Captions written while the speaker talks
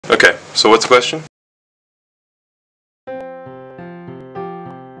Okay, so what's the question?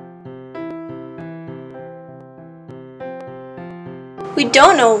 We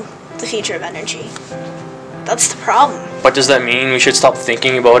don't know the future of energy. That's the problem. What does that mean? We should stop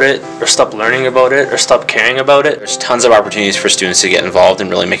thinking about it, or stop learning about it, or stop caring about it? There's tons of opportunities for students to get involved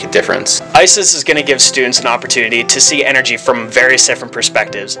and really make a difference. ICES is going to give students an opportunity to see energy from various different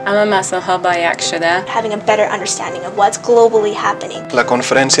perspectives. Amamas ang habayak siya. Having a better understanding of what's globally happening. La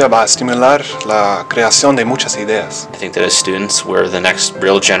conferencia va a estimular la creación de muchas ideas. I think that as students, we're the next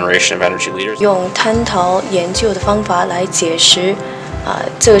real generation of energy leaders. 用探讨研究的方法来解释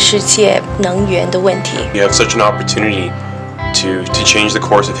这个世界能源的问题。 You have such an opportunity to change the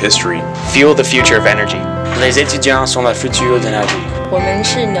course of history. Fuel the future of energy. Les étudiants sont le futur de la vie. 我们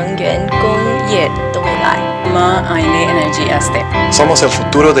是能源工业的未来。 Ma ay energy este. Somos el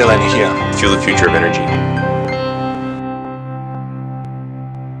futuro de la energía. Fuel the future of energy.